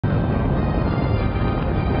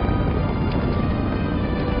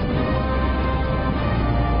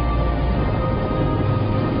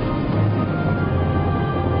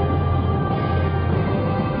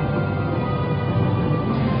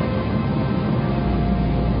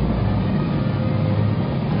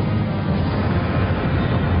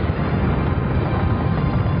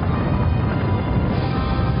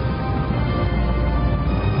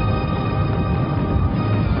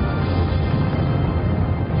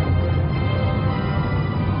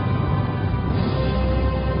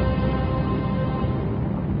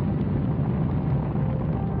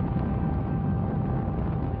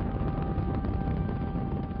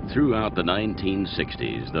Throughout the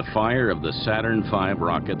 1960s, the fire of the Saturn V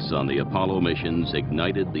rockets on the Apollo missions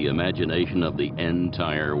ignited the imagination of the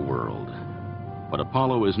entire world. But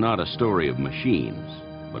Apollo is not a story of machines,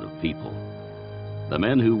 but of people. The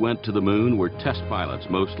men who went to the moon were test pilots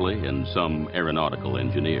mostly, and some aeronautical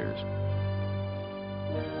engineers.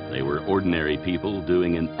 They were ordinary people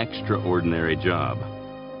doing an extraordinary job.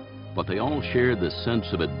 But they all shared the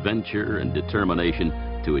sense of adventure and determination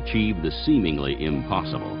to achieve the seemingly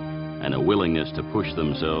impossible, and a willingness to push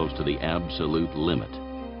themselves to the absolute limit,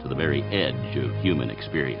 to the very edge of human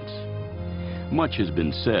experience. Much has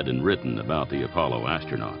been said and written about the Apollo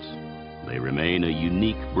astronauts. They remain a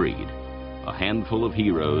unique breed, a handful of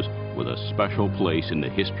heroes with a special place in the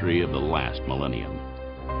history of the last millennium.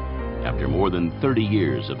 After more than 30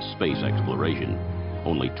 years of space exploration,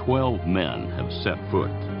 only 12 men have set foot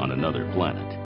on another planet.